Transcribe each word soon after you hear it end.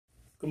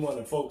Good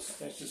morning, folks.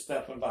 Thanks for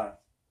stopping by.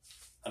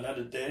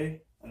 Another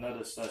day,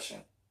 another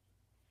session.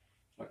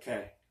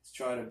 Okay, let's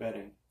try the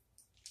betting.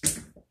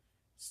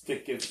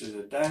 Stick gives to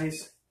the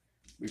dice.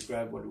 We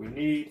grab what we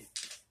need,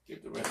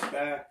 give the rest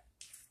back.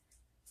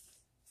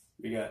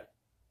 We got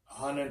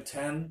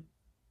 110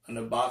 on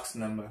the box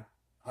number,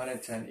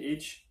 110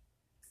 each,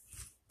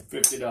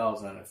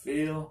 $50 on the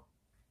field,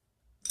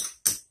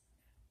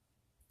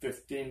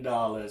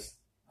 $15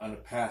 on the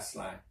pass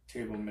line,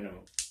 table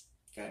minimum.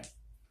 Okay.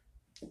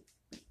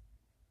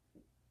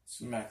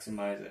 Let's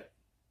maximize it.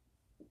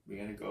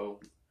 We're gonna go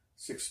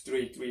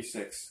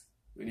 6-3-3-6.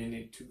 We didn't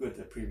need too good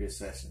the previous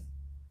session.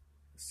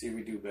 Let's see if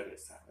we do better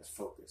this time. Let's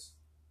focus.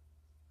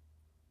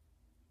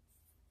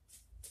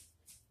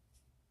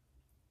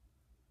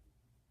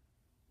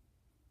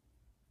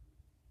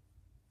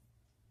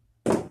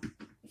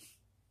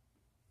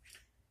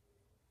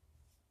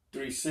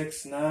 Three,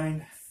 6,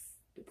 9.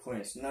 The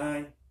point's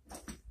 9.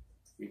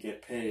 We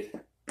get paid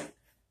on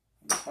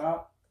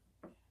top.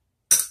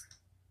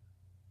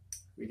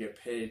 We get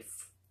paid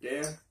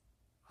there,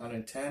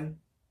 110,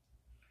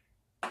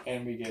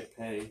 and we get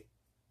paid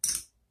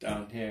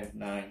down here,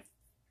 9,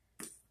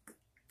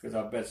 because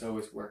our bet's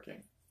always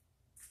working.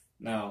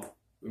 Now,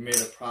 we made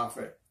a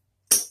profit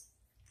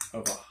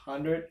of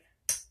 $160.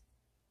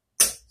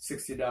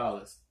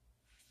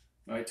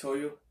 Now, I told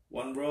you,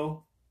 one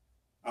row,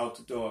 out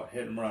the door,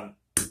 hit and run.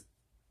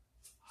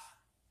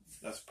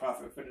 That's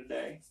profit for the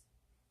day.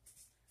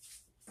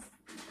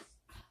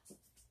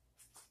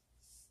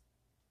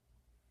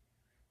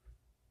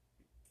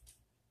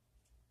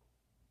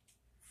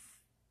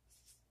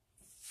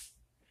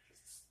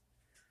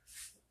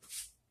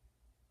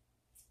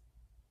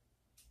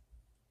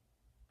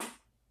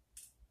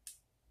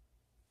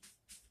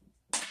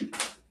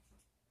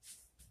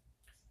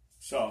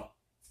 So,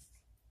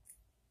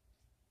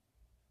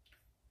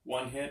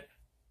 one hit,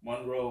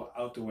 one row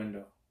out the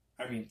window.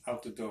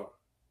 Out the door,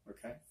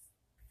 okay?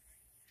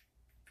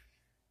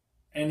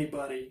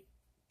 Anybody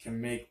can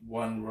make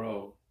one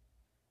row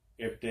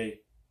if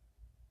they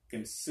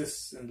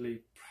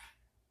consistently,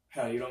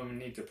 hell, you don't even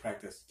need to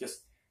practice.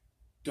 Just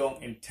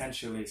don't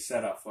intentionally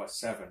set up for a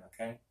 7,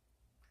 okay?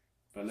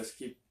 But let's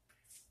keep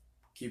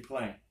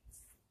playing.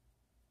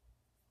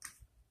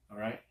 All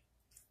right?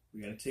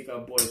 We're going to take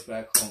our boys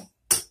back home.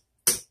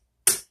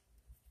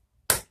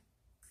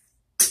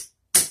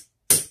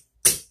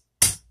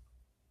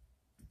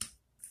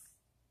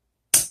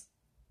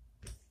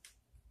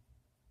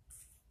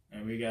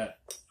 And we got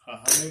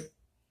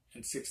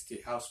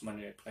 160 house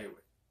money to play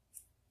with.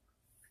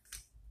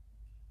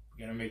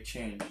 We're gonna make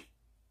change.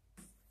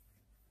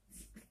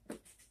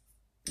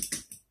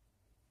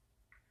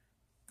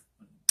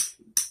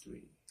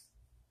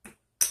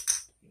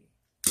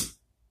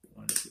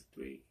 One, two,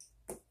 three.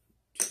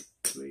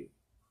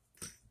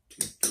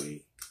 2,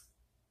 3.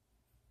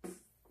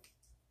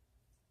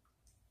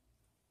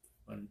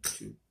 1,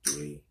 2,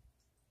 3.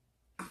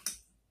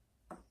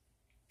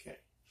 Okay.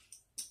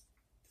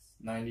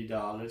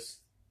 $90.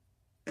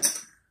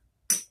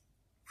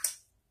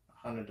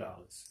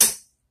 $100.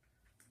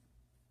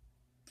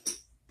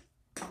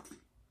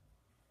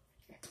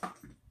 Okay.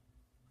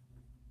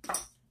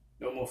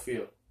 No more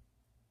field.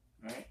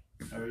 Alright?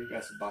 I already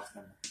got the box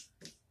number.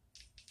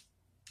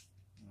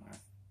 Alright.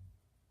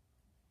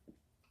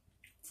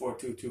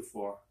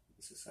 4224.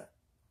 This is it.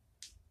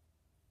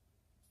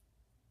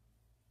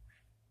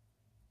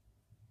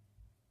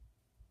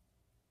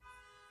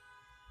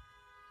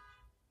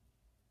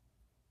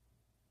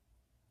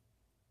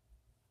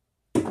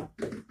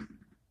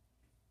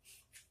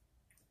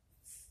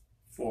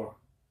 Four.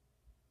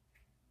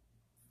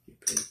 You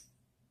pay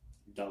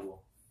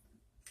double.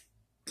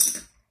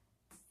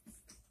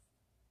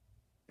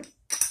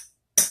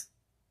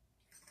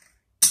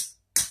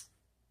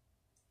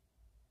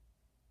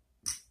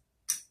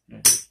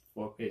 And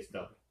 4 pays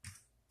double.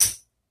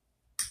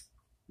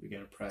 We're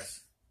gonna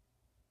press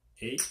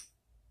 8,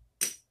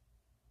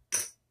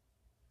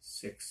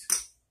 6.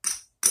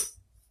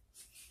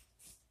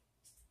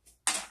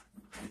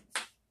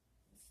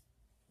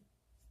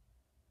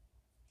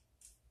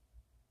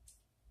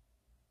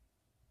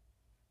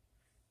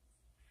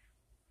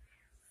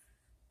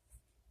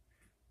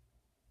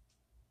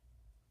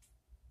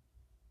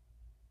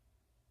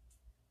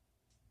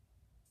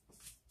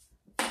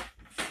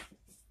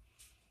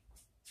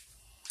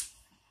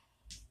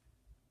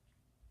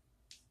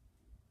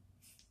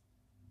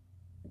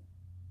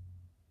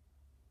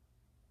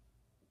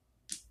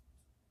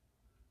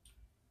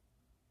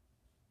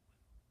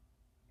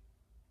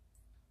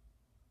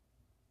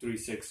 Three,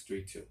 6,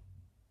 3, 2.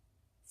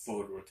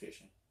 Forward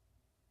rotation.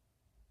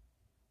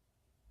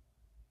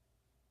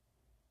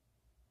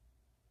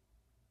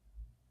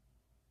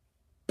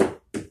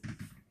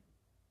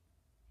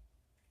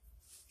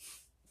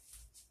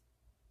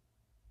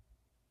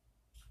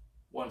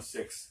 One,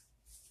 6.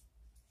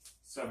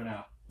 7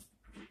 out.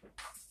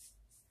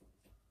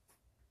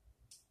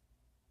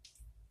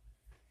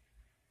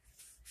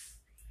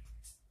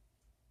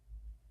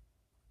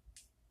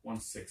 1,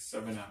 6,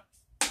 7 out.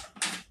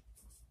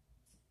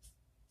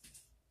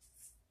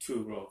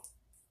 2 roll.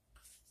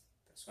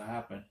 That's what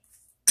happened.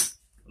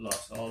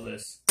 Lost all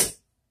this.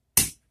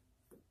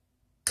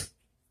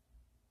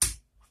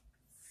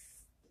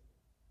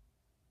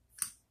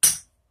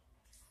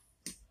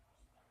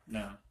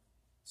 Now,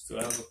 still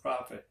have a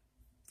profit.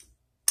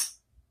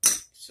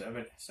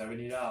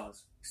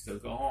 $70. Still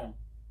go home.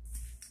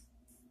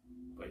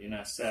 But you're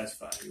not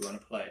satisfied. You want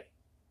to play.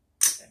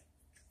 Okay.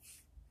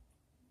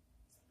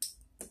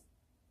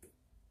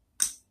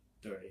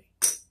 30.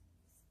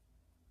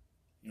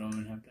 You don't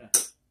even have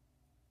that.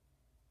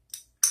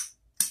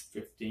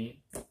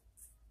 15.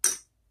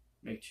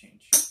 Make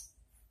change.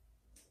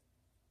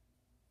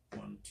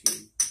 1,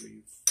 2,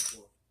 3,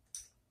 4.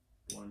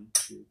 1,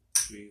 2,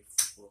 3,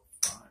 4,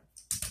 5.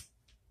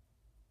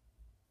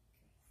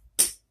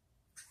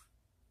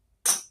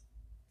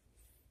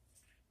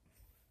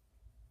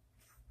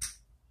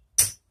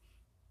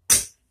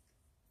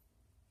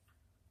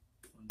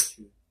 1,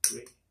 2,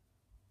 3.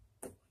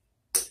 1,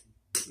 2,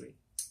 3.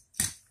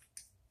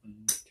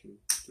 1, 2,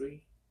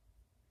 3.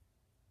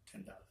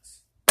 $10.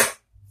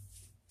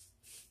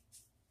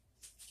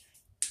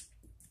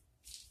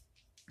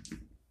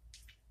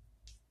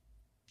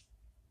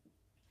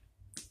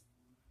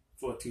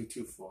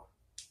 4224.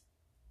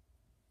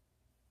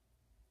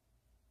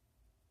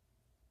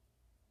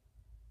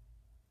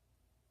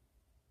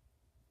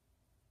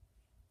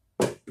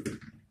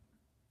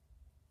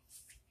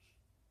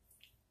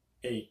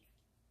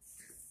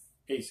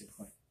 Eight's a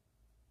point.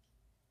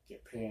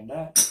 Get paid on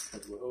that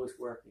because we're always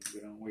working.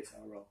 We don't waste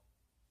our roll.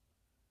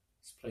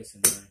 Let's place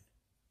in 9.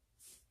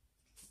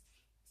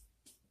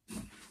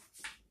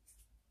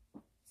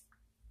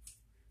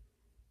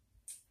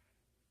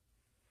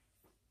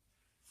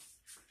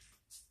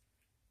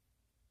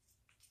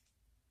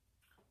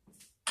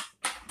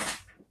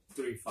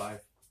 Three,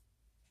 5.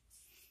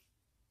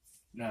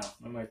 Now,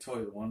 remember I told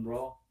you 1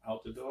 roll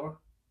out the door,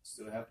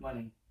 still have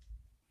money.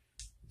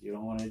 You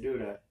don't want to do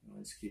that. You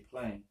want to just keep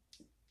playing.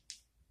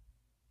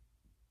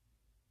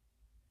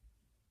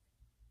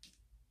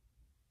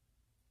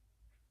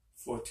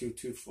 Four, 2,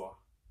 2, 4.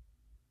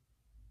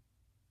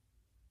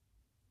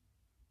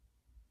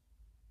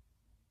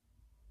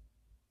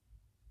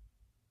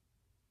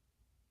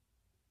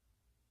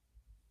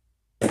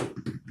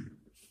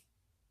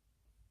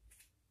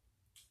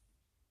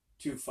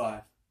 Two,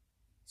 5.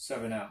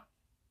 7 out.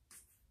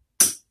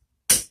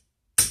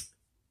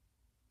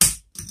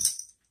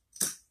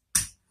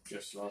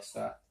 Just lost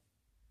that.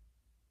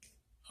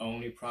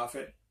 Only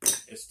profit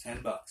is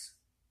 $10.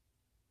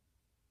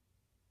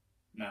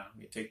 Now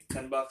you take the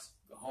 $10,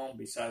 go home,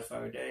 be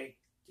satisfied with a day,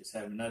 just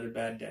have another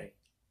bad day.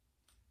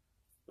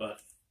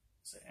 But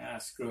say,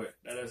 screw it.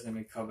 That doesn't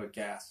even cover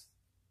gas.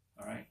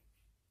 Alright?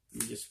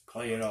 You just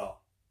play it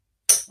all.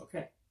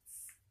 Okay.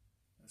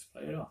 Let's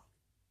play it all.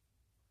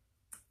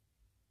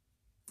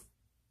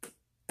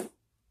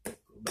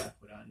 Go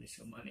back with our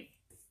initial money.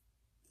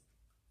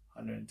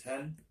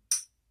 110.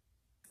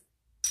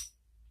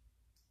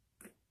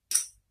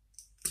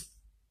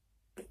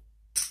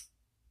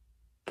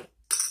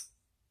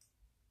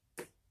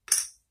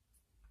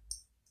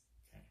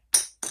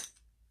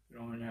 We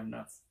don't even have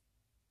enough.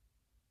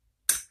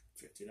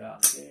 $50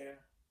 there. Okay.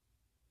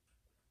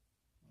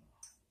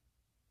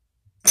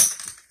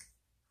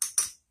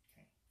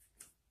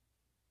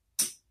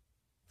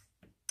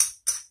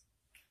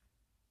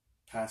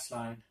 Pass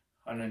line,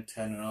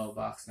 110 on all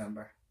box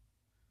number.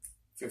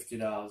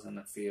 $50 on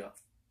the field.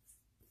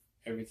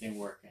 Everything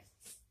working.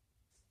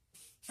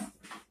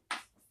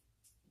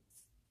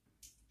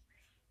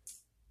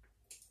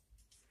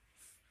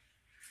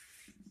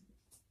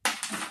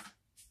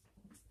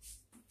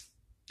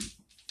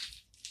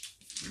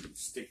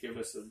 Stick give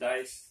us the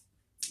dice.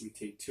 We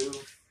take 2.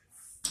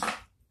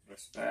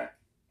 Press back.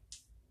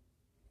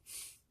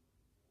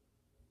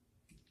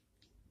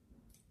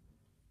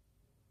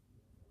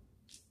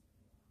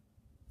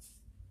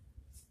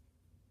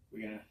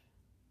 We're gonna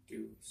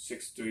do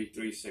 6, 3,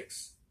 3,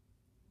 6.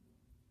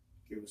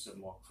 Give us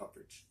some more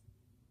coverage.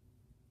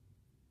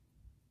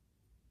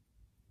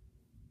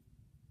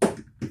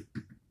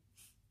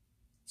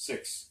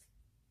 Six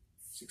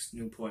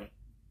new point.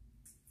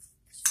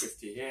 It's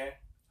 50 here.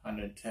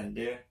 110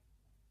 there,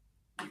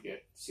 you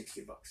get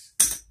 $60.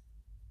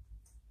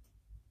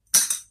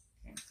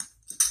 Okay.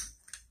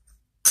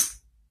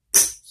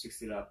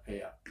 $60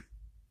 payout.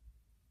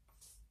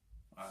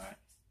 Alright,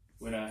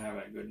 we're not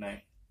having a good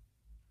night.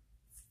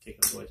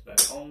 Take our boys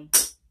back home.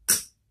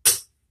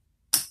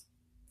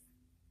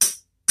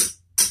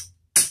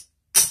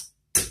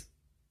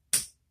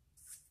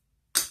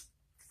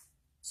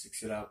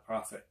 $60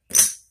 profit.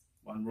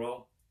 1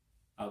 roll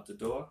out the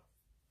door.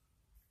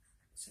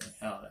 Say,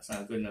 hell, that's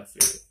not good enough for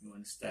you. You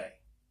want to stay.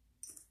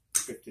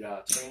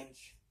 $50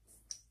 change.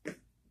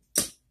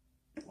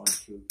 1,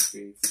 2,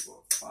 3,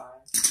 4, 5.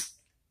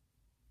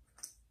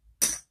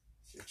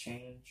 It's your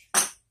change.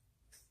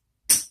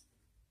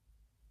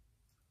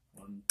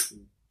 1,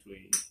 2,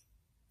 3.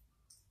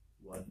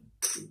 1,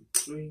 2,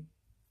 3.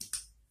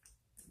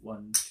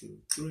 1,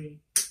 2, 3.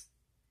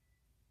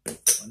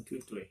 1, 2,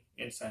 3.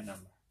 Inside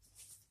number.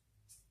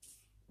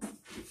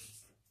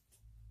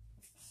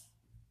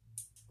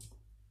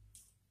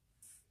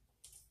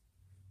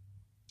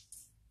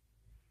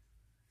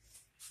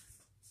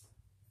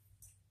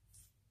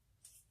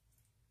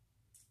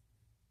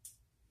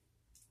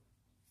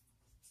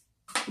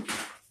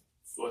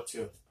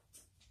 2.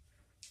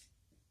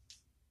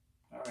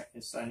 Alright,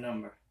 inside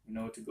number. We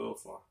know what to go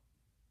for.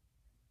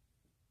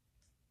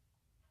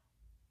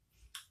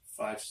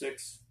 5,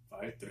 6,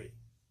 5, 3.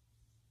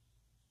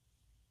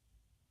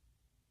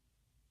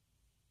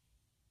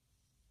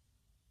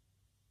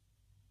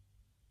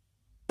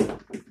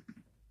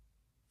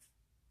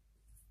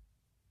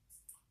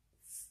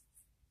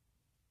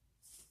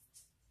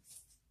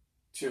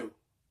 Two,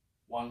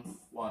 1,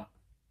 1,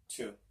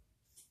 2.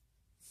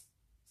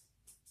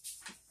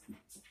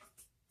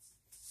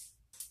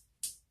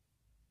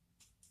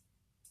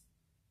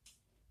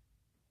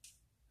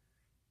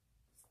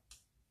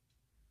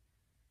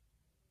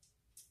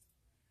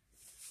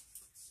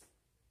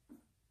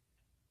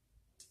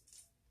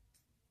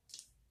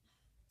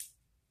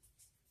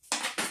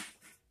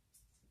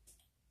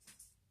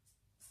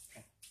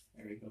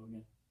 There we go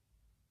again.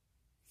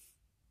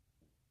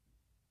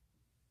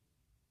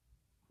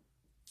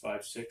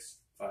 5, 6,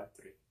 5,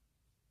 3.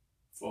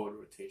 Forward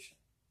rotation.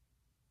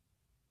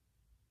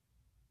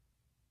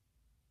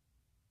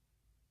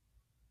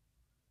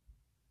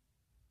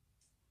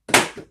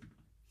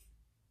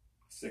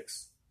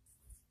 6.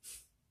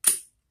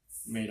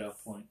 Made our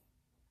point.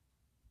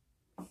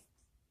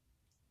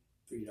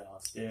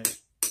 $3 there.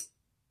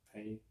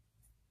 Pay.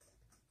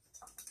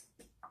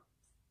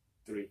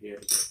 3 here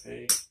to get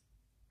paid.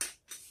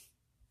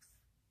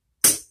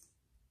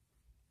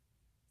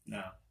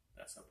 Now,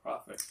 that's a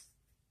profit.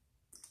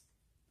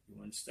 You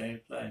want to stay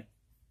and play.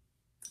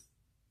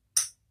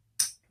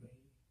 3,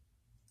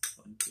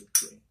 1, 2,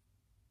 3.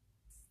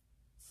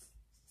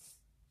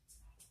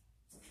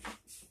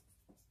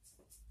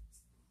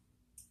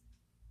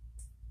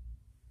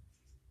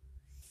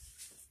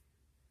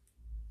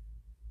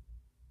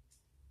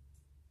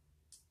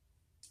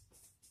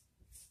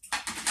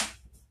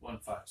 One,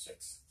 5,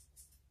 6.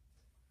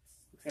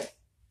 Okay,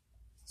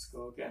 let's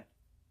go again.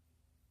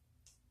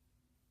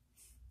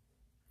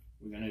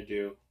 We're gonna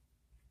do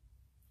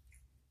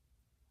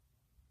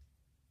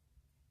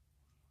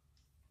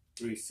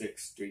 3,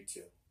 6, 3,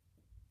 2.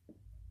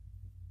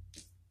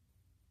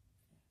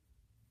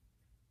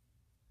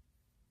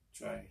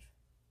 Try it.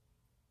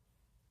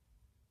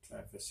 Try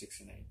it for 6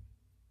 and 8.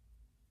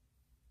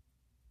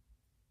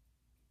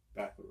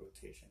 Backward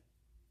rotation.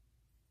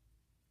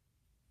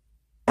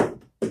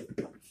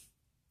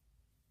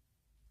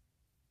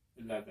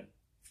 11.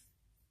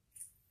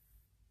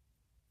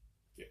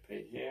 Get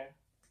paid here.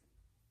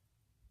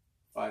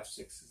 5,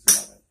 6 is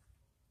 11.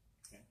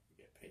 Okay, we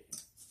get paid here.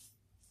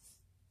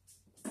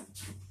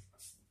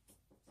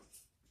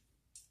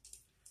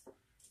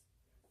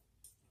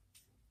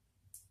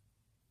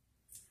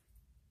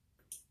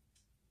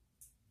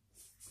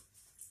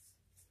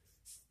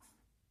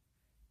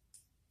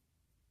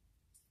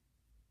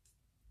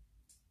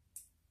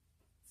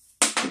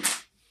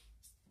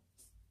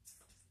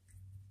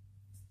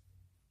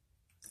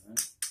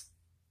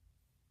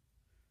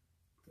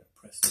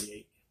 Press the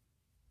 8.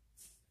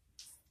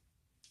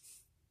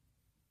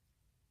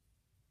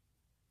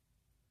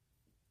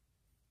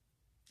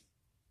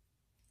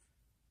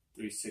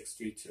 Three, 6,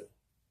 3, 2.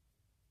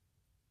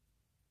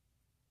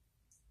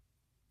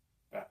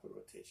 Backward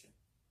rotation.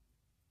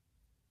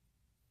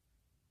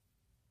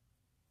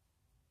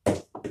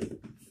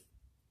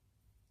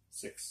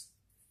 6.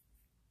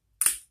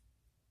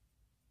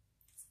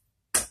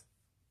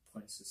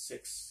 Points to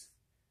 6.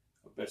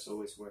 Our bet's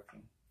always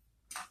working.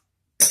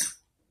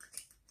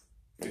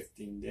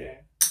 15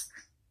 there.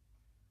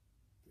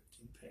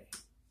 15 pay.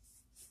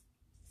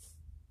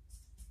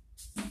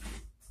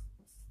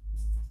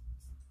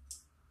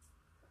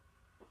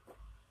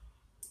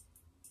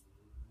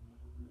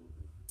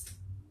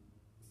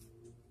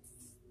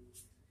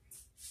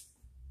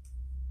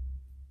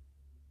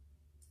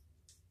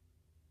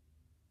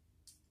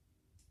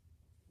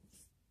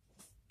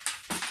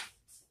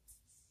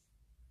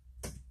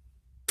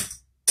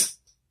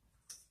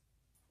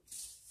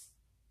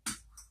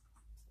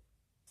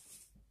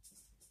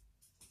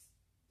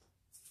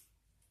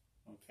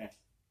 Okay,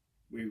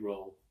 we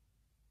roll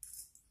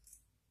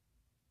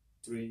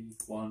 3,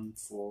 1,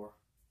 4,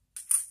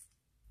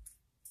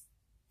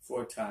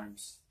 4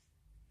 times.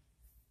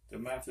 The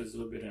math is a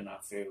little bit in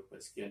our favor, but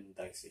it's getting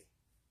dicey.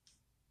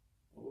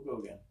 We'll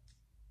go again.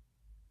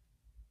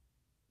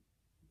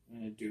 I'm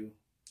going to do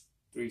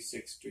 3,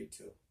 6, 3,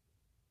 2.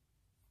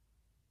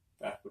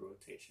 Backward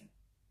rotation.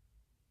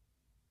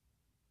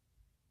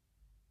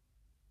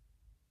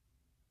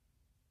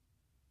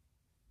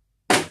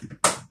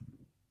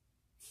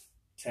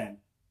 10.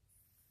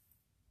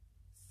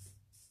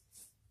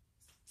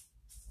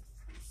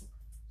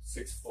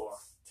 6, 4,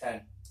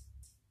 10.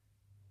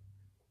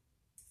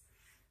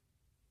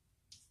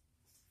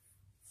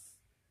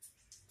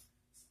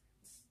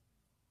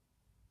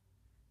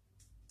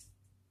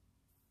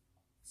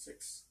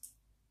 6.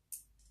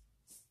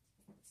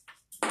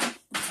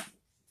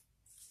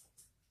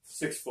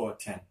 6, 4,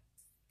 10.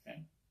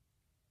 Okay.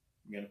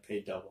 I'm going to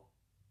pay double.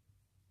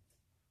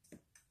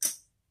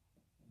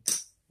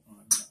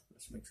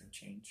 Let's make some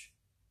change.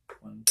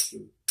 1,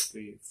 2,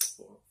 3,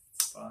 4,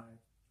 5.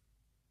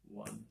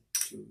 1,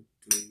 2,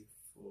 3,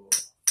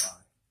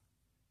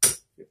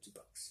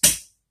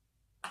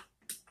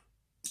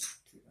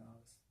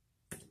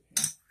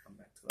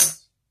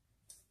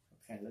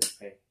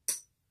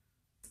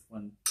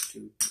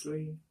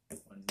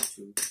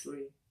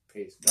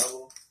 pays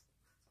double.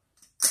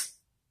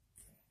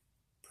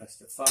 Press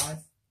the 5,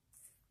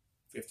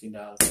 $15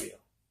 bill.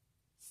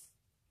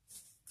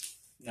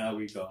 Now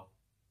we go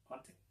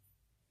punting.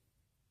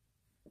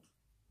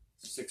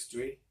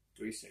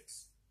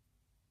 6336.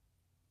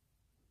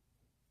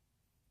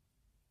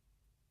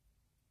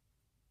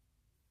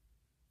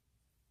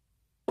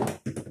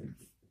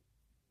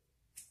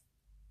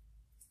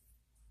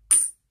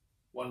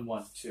 One,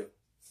 one, two.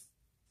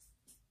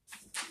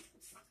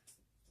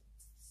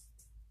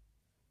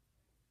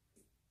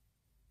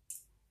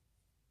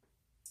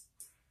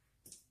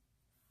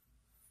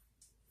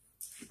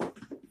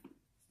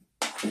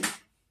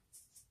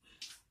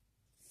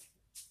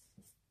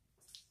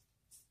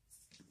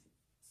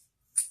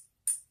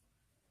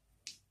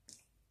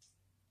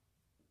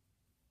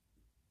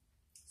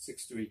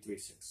 Six,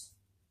 336.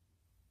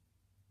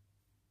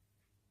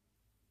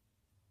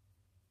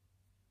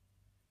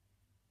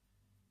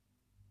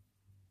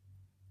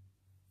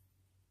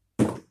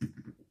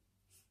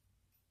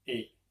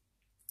 Eight.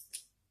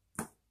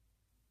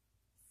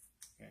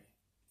 Okay.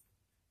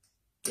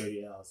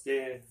 $30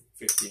 there,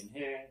 15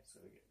 here, so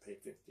we get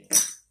paid 15.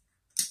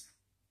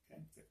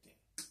 Okay, 15.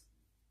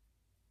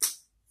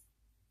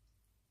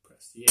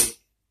 Press the 8.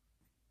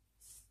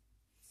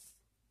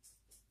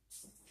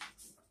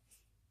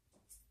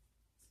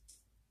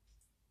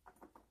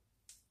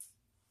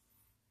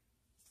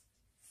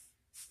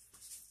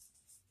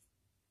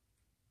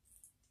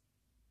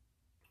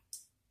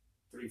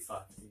 Three,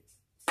 5.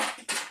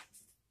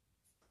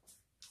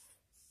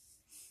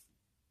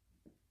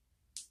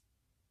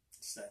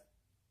 Set.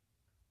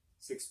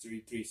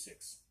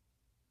 6336.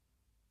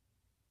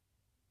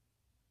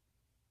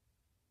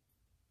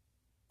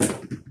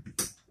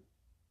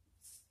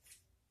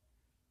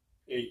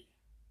 Eight,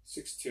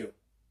 6, 2.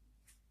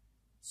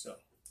 So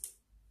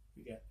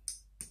we get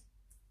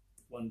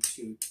 1,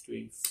 2,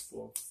 3,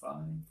 4, 5.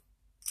 And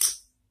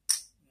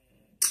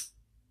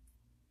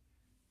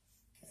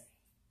okay,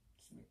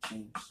 so we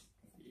change,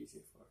 make it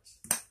easier for us.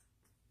 Okay.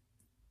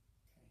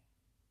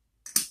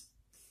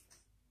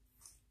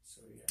 So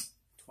we get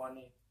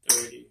 20,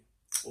 30,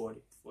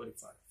 40,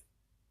 45.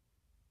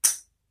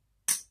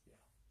 Yeah,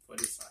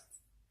 45.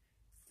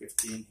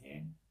 15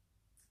 here.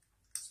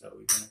 So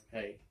we're gonna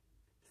pay.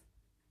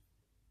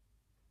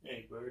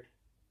 Hey, bird.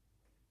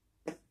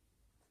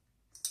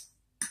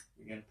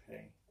 We're gonna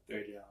pay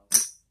 $30,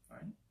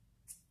 right?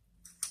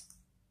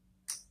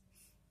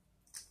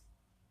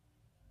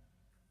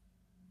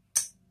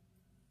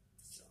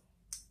 So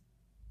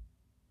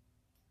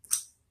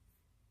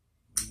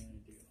we're gonna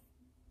do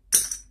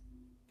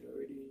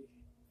 30,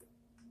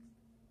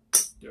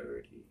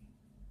 30,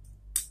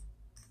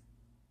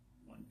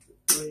 1, 2,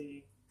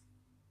 3,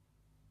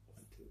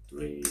 1, 2,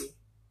 3,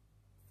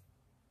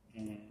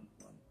 and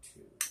 1, 2,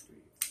 3,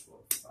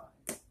 4,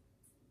 5.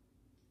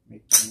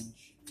 Make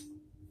change.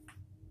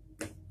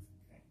 Okay.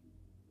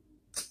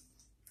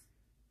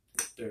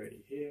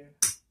 30 here.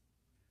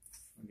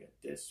 We get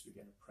this.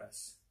 We're gonna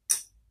press.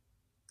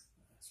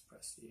 Let's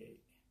press the 8.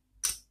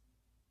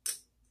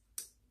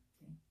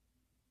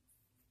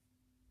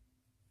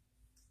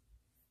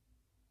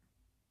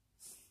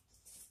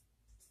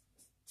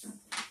 Okay.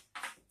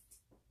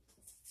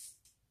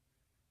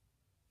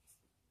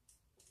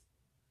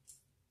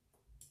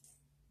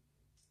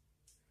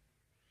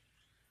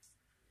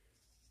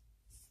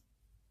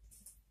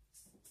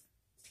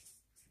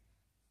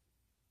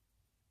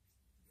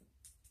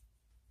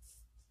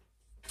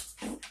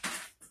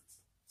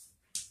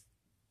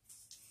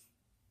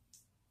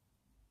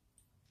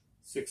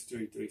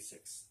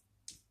 6336.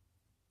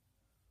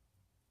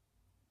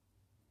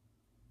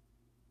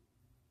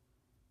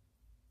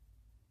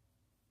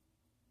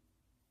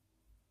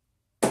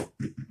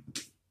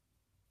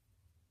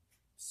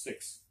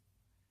 Six,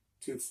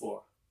 2,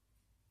 4.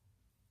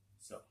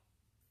 So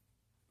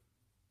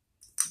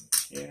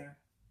here,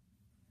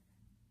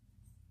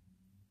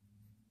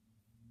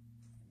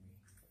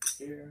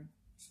 here.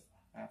 So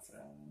half of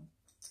that.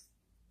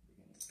 We're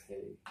gonna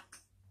pay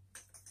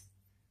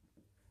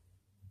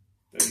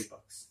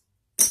 $30.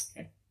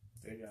 Okay,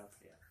 $30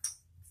 here.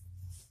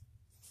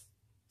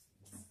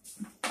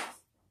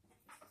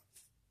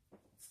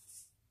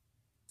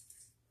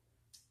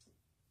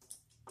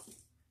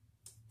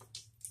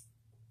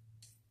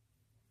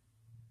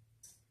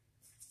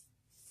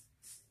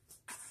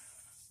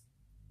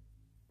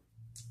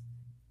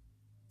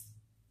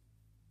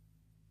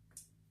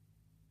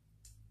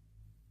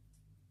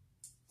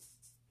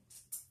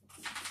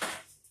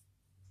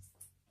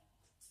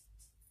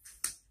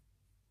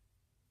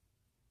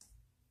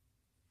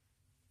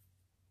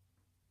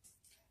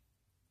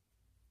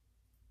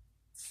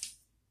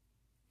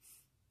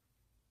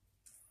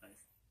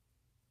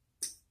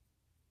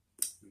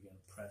 We're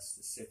gonna press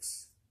the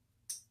 6.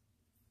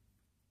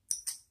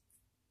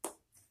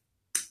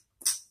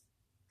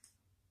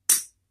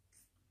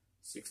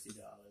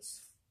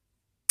 $60.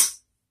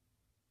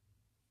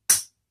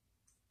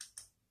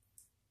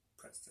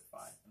 Press the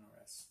 5 and the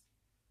rest.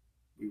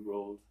 We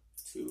rolled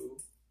 2,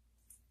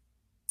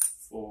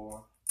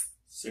 4,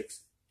 6,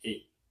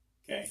 8.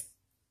 Okay.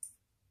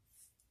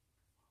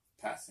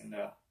 passing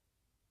the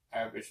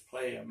average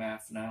player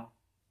math now.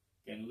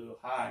 Getting a little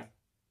high.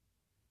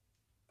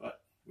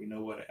 But we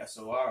know what the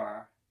SOR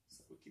are,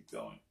 so we keep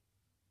going.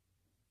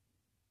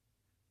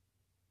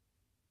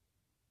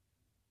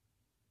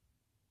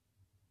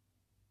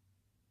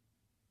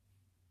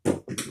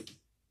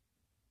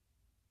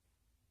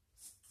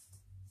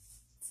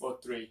 Four,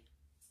 3,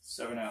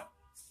 7 out.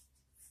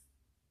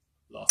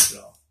 Lost it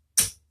all.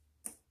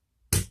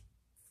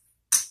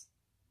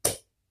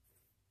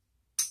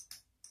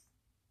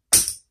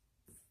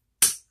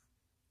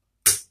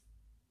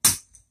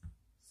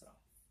 So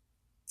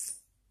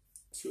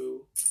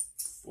 2,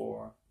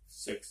 4,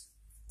 6,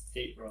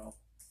 8 row.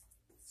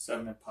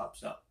 7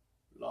 pops up.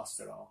 Lost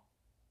it all.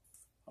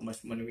 How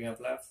much money we have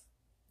left?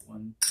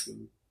 1,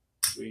 2,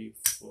 3,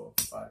 4,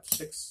 5,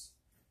 6,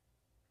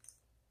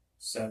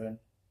 7,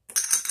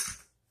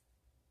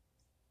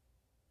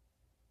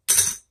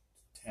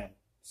 10.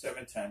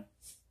 7, 10.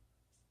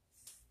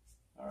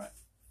 All right.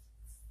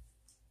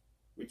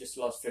 We just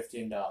lost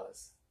 $15.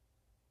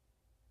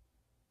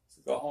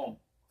 So go home.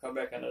 Come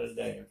back another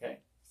day, okay?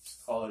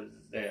 Just call it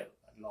a day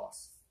I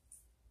lost.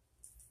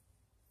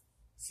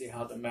 See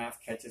how the math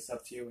catches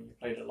up to you when you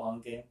play the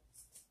long game?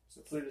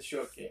 So play the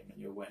short game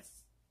and you'll win.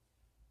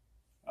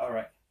 All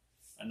right.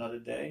 Another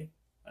day,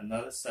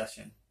 another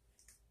session.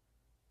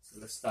 So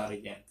let's start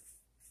again.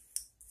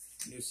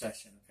 New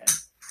session, okay?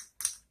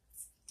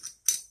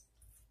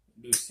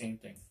 Do the same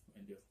thing.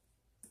 We do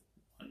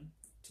 1,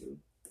 2,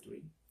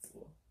 3,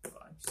 4, 5,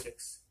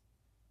 6.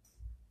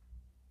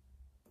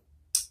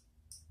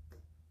 2,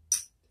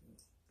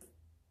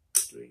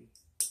 3,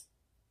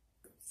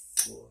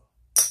 4,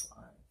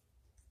 5,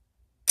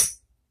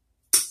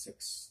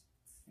 6,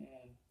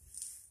 and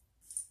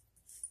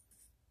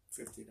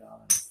 $50 in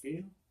the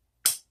field.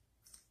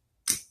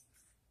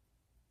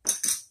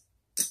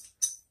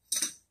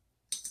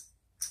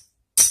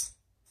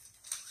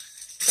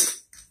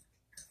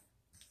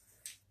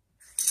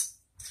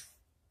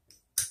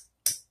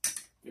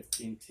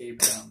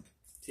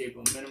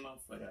 Table minimum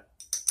for the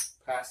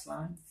pass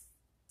line.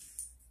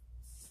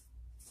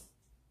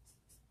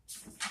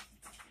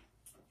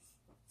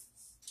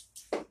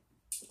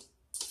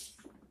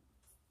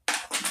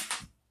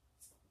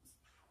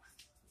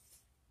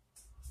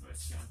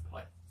 Let's see on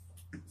play.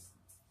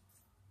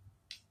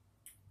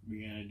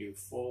 We're gonna do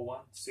 4, 1,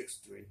 6,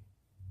 3.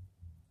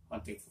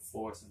 Hunting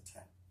for 4s and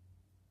 10.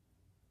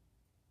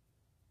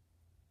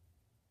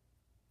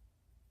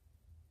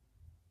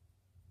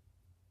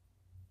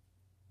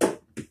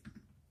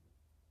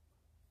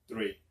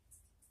 3.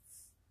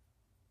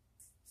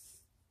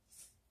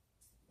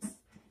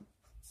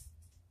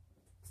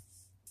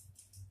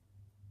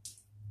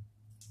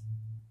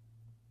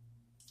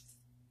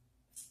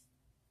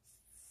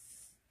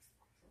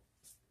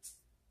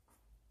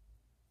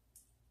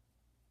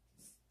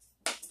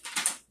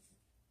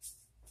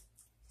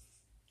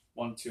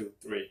 1, 2,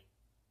 3.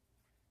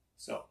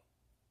 So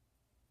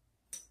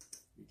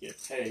we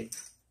get paid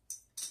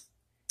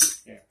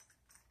here.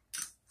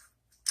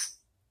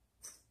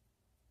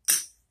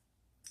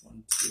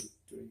 1, 2,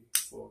 3,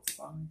 4,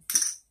 5.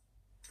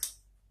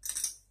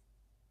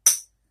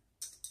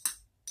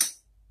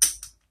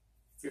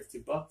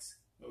 $50,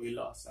 but we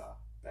lost our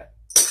bet.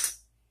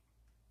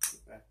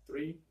 Put back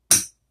 3.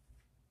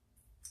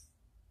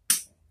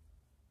 Take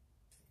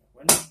a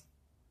winner.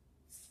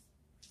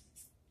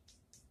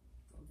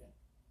 Go again.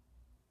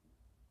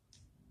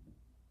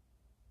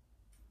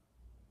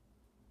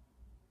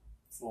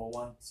 4,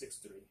 1, 6,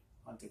 3.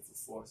 Hunting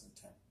for 4s and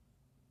 10.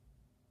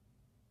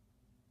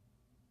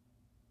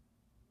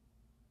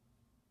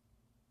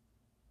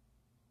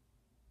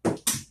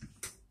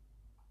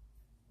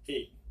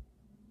 8.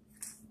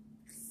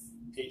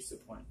 8's the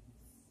point.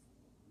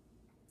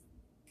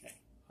 Okay,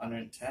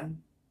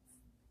 110.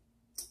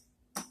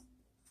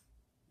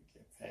 We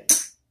get paid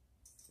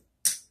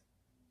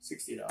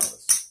 $60.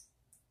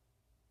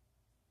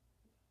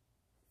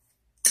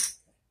 Okay.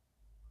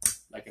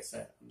 Like I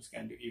said, I'm just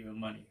gonna do even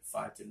money.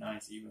 5 to 9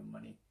 is even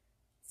money.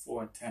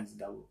 4 and 10 is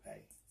double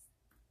pay.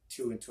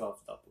 2 and 12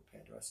 is double pay.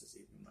 The rest is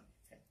even money.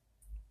 Okay.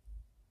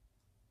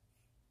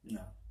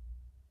 No.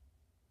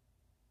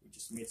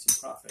 Just made some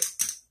profit.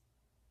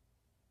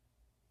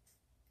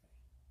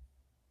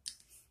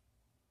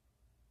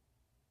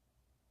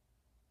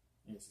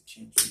 Here's the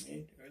change we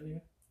made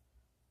earlier.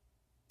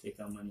 Take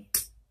our money.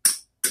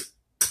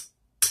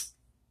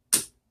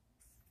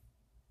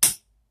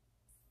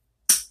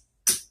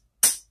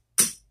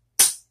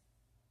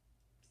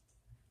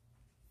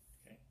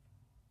 Okay.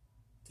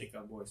 Take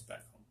our boys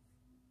back home.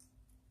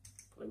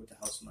 Play with the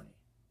house money.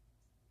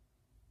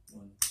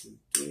 1, 2,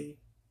 3.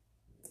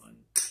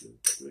 1, 2,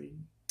 3.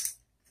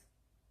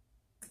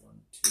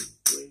 1, 2,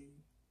 3.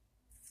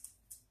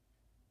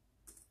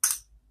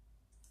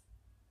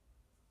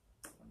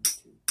 1, 2,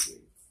 3,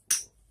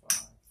 4,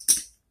 5.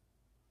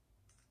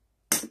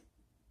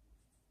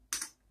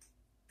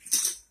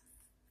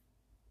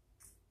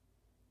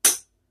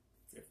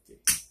 50.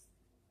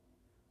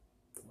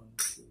 1,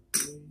 2,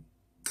 3.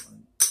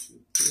 1,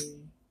 2,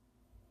 3.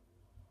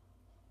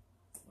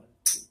 1,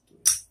 2,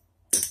 3.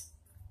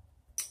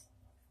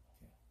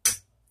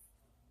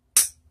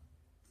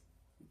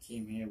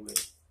 came here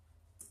with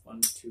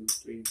 1, 2,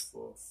 3,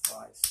 4,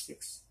 5,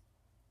 6,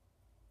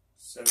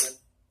 7,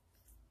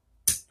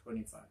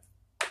 25.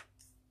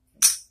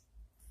 Okay.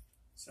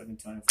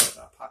 725 is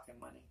our pocket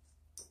money.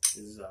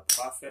 This is our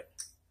profit,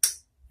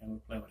 and we're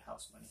playing with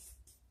house money.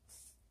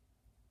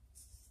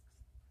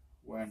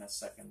 We're in a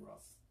second row.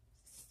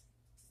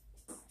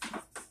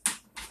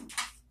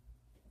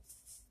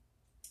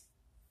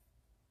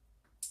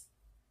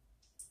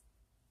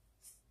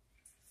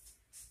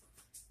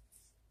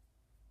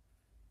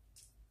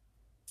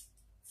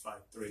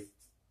 Five, 3.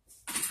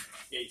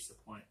 8's the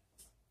point.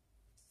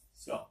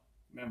 So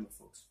remember,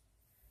 folks,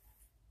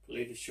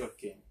 play the short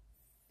game.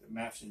 The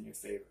math's in your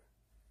favor.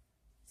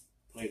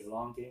 Play the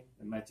long game.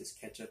 It might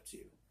just catch up to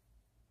you.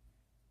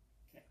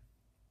 Okay.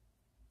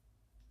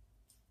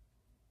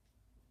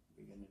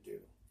 We're gonna do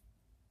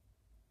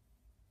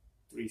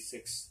 3,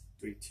 6,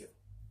 3, 2.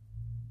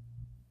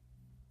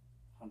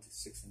 Onto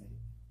 6 and 8.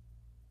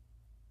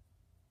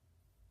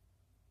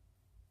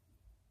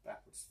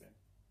 Backward spin.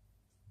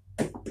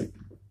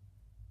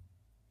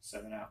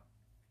 7 out.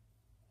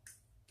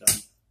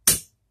 Done.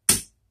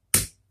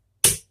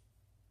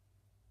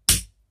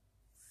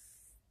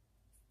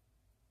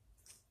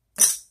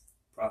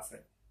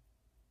 Profit.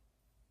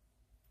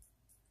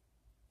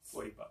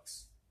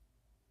 $40.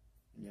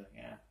 And you're like,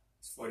 yeah,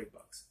 it's $40.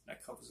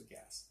 That covers the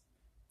gas.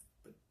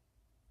 But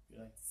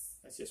you're like,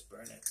 let's just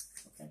burn it,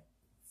 okay?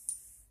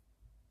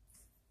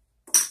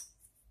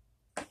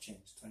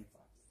 Change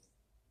 25.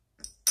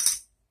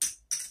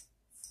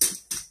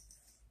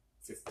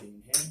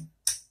 15 here.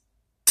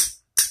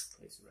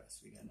 Place the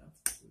rest. We got enough.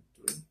 2,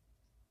 3.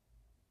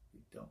 We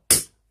don't.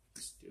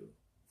 Just do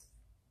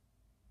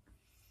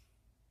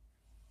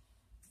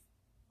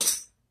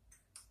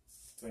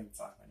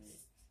 25 and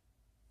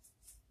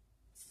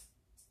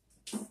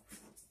 8.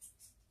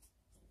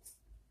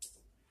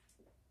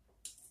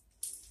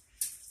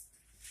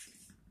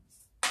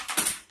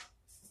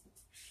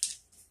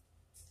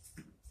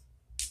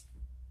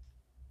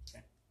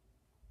 Okay.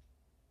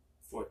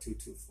 4, 2,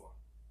 2, 4.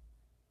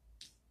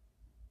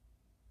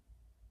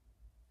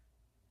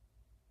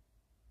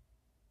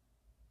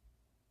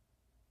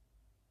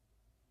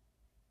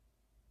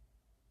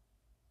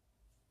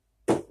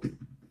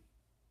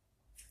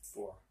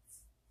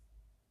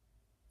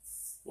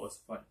 What's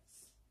the point?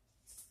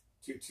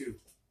 2, 2.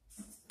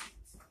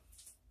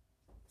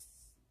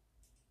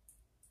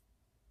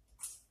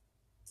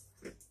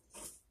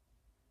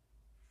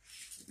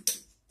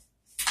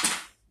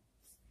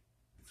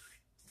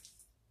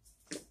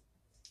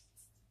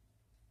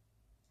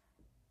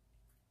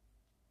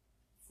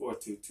 4,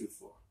 2, 2,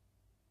 4.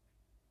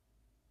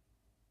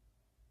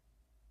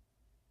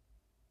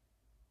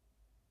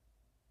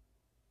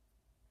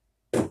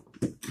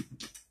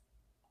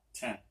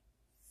 10.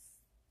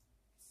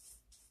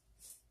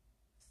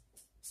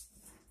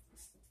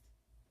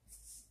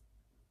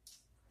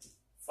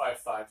 5,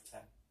 5, 10.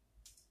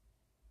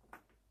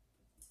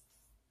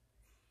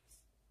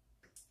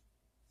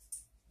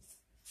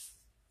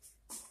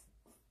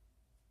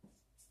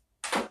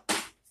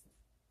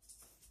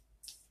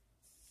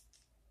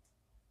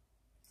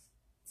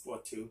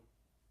 4, 2,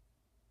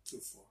 2,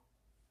 4.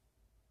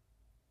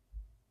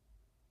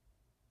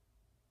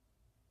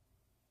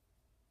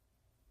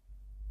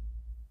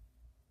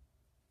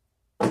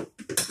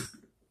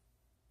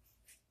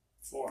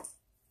 4.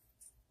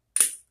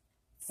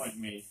 Point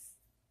made.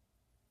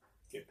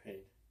 Get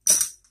paid.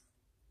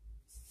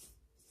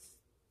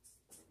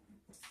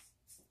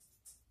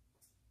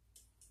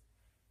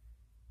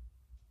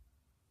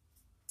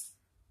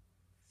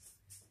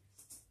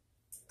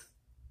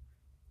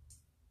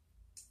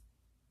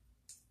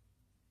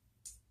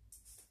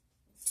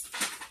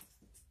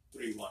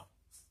 Three, 1.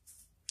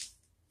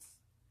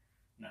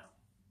 Now,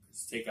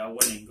 let's take our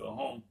winning, go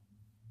home.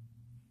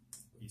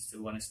 You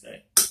still want to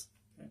stay.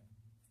 Okay.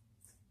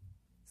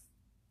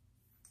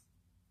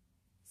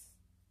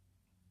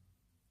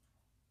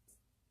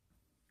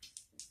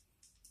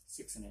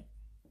 6 and 8.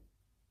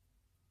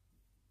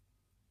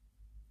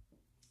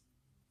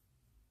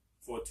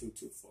 4, 2,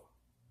 2, 4.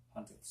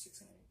 Hunting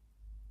 6 and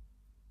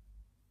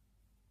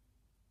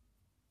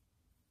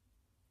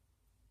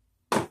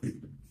 8.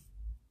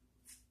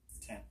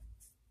 10.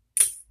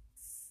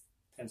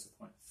 10's a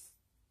point.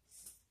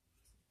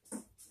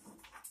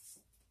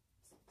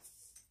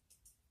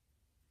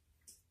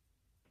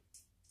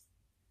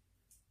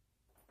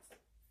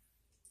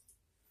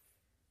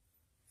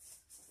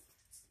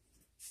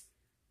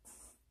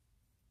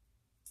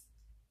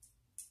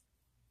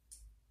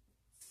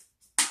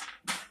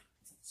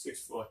 6,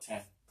 4,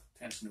 10.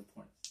 10's new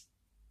point.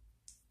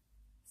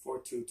 4,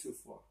 2, 2,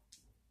 4.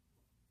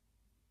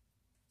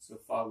 So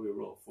far we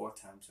roll 4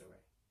 times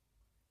already.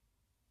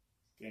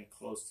 Getting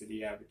close to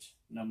the average.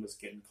 Numbers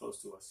getting close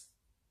to us.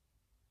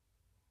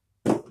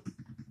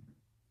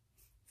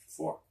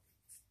 4.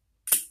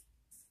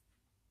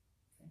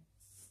 Okay.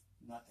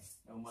 Nothing.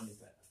 No money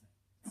bet.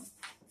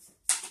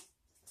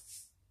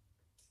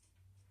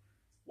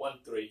 1,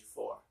 3,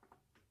 4.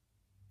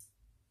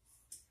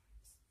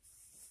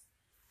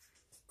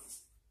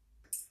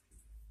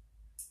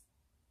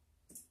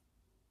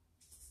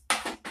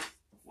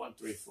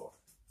 3, 4.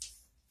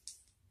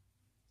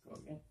 Go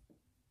again.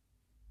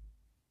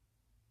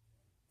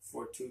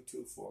 4, 2,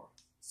 2, 4.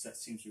 Set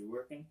seems to be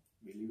working.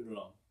 We leave it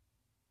alone.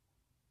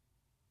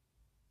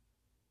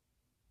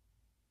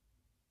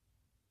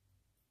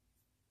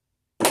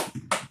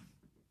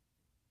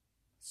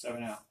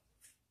 Seven out.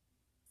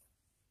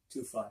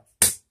 2, 5.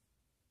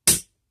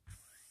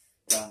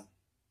 Done.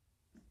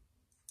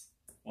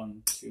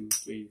 1, 2,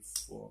 3,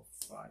 4,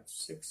 5,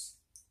 6.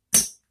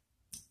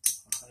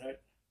 100.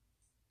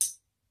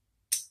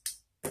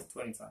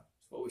 25. That's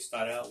what we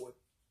started out with.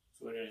 That's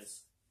what it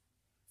is.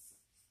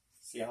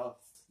 See how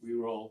we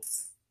roll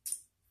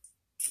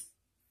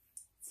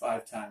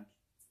 5 times.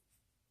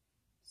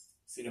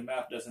 See, the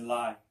map doesn't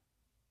lie.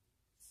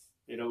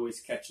 It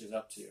always catches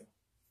up to you.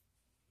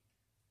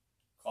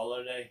 Call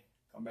it a day.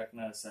 Come back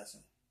another session.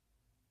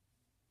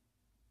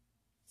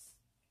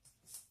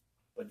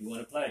 But you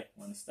want to play.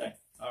 Want to stay.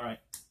 Alright.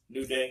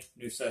 New day,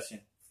 new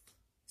session.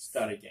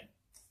 Start again.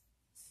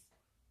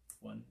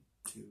 1,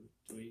 2,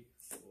 3,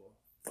 4,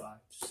 5,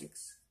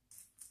 6.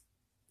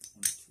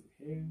 1,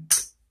 2 here.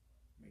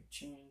 Make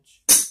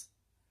change.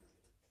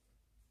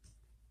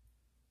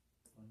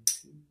 1,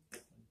 2,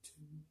 1,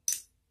 2.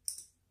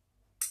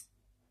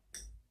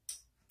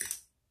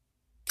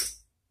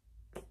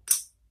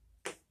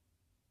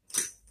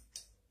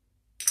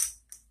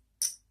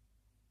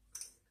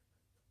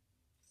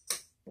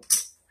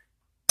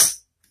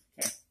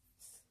 Okay.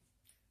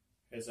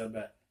 Here's our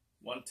bet.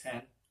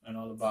 110 on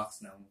all the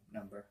box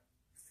number.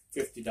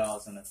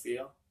 $50 on the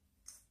field.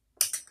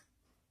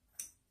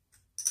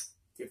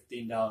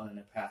 $15 in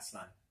the pass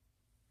line.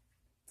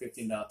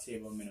 $15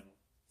 table minimum.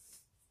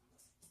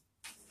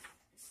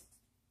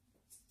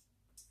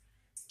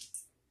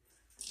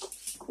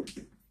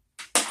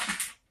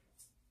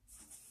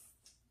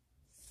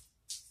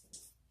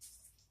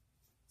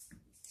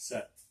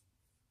 Set.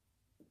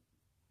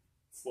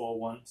 4,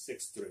 1,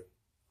 6, 3.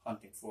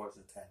 Hunting 4s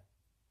and 10.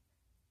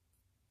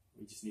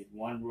 We just need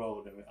one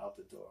roll to out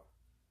the door.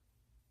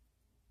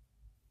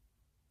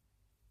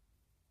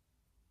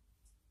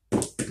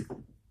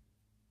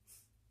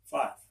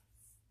 Five.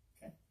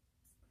 Okay.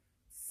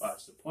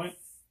 5's the point.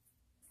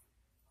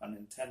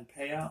 110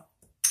 payout.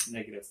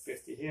 Negative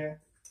 50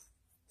 here.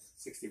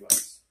 $60.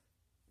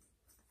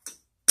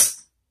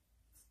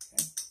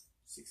 Okay.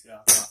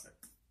 $60 profit.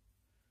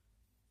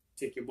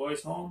 Take your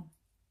boys home.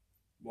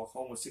 Walk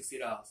home with $60.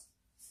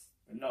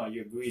 But no,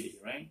 you're greedy,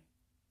 right?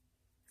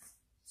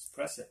 Just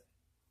press it.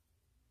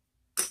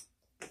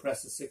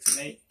 Press the 6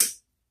 and 8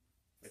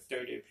 for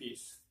 30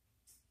 apiece.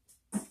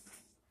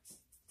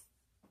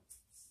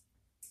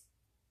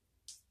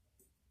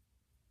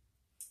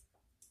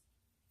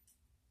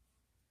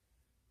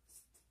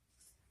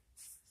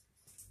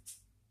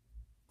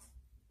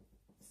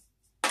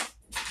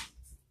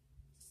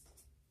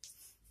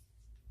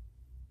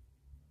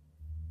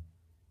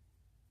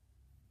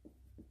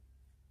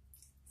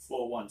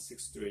 Four, 1,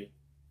 6, 3.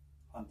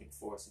 Hunting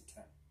 4s and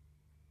 10.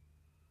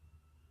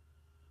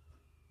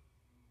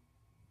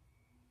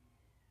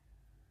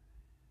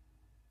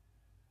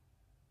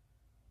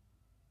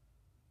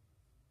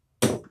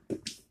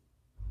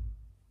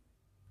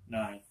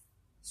 Nine,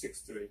 6,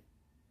 3.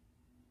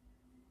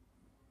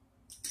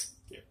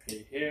 Get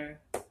paid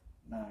here.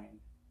 9,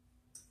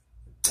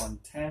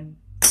 110.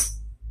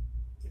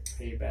 Get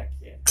paid back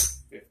here.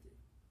 50.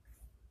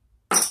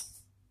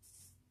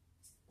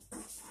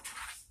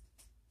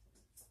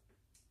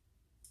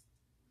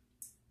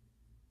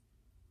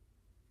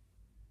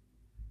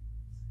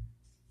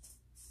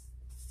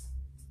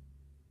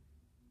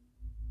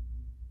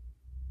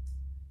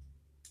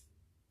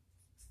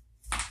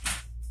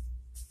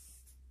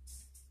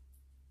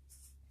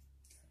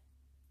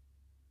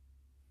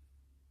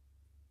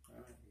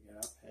 Alright, we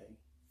got our pay.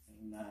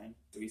 And 9,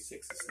 3,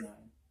 6 is 9.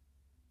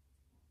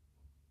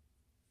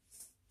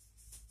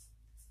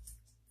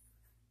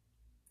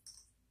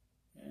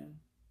 And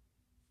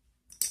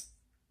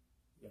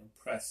we're going to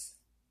press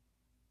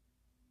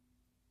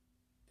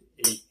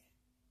the 8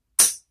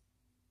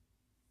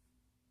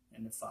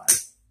 and the 5.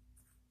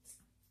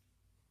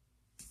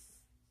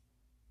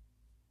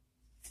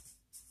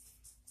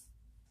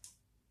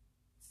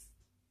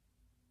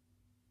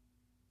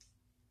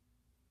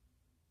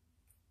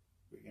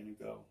 We're going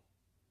to go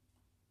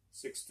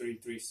 6, 3,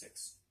 3,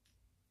 6.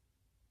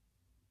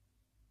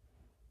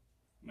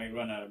 May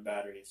run out of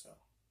battery, so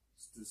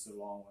this is a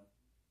long one.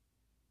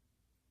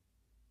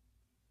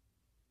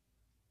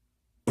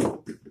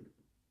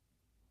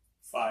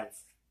 5.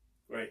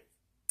 Great.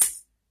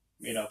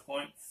 Made our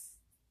point.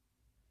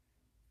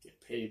 Get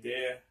paid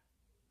there.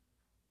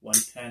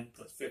 110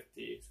 plus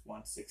 50 is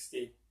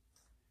 160.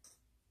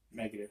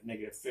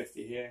 Negative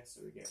 50 here,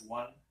 so we get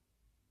 1,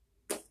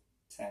 10.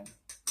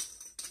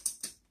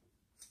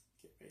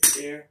 Get paid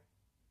here.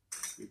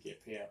 We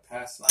get paid our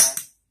pass line.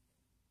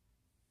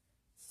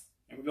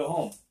 And we go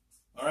home.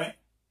 Alright?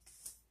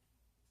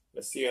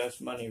 Let's see how much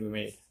money we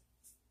made.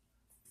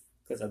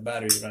 Because our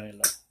battery's running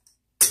low.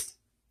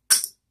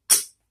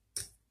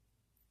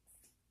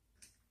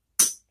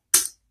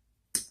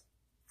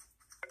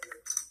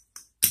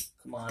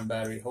 Come on,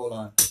 battery, hold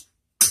on.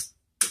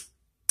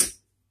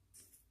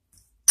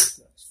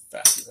 As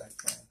fast as I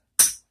can.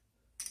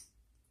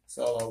 It's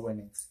all our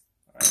winnings.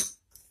 All right.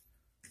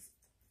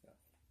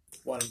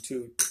 1,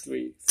 2,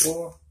 3,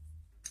 4.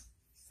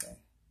 Okay.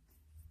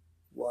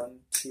 1,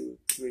 2,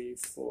 3,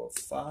 4,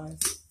 5. Okay.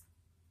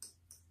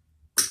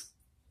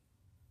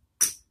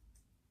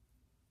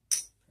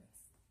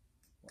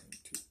 1,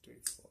 2, 3,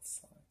 4, 5.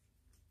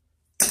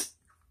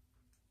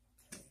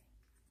 Okay.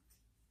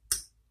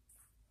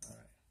 All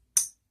right.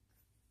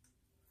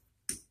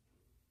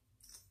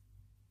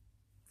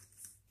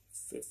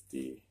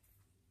 50,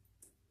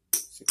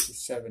 60,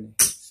 70.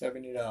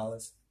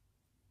 $70.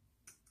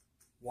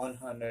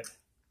 100,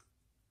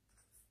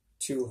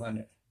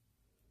 200.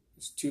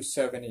 It's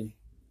 270.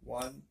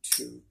 1,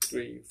 2,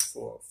 3,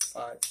 4,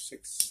 5,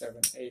 6,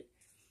 7, 8.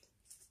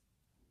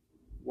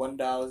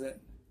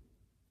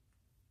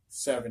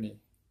 1,070.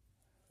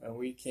 And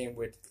we came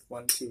with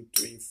 1, 2,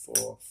 3,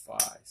 4,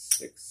 5,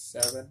 6,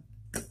 7,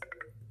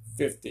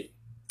 50.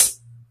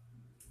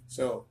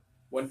 So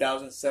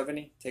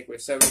 1,070 take away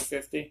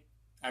 750.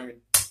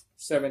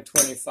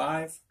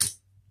 725.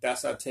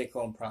 That's our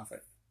take-home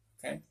profit.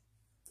 Okay.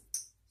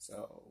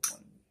 So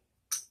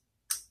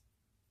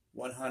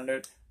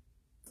 100,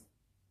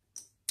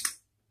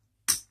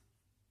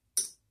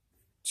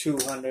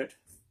 200,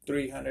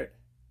 300,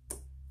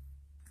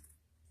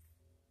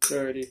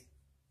 30,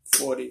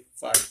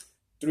 45,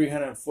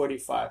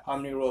 345. How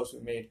many rows we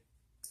made?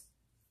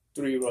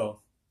 3 rows.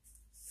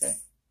 Okay.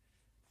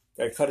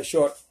 Gotta cut it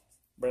short.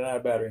 Run out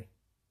of battery.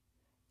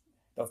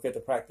 Don't forget to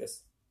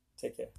practice. Take care.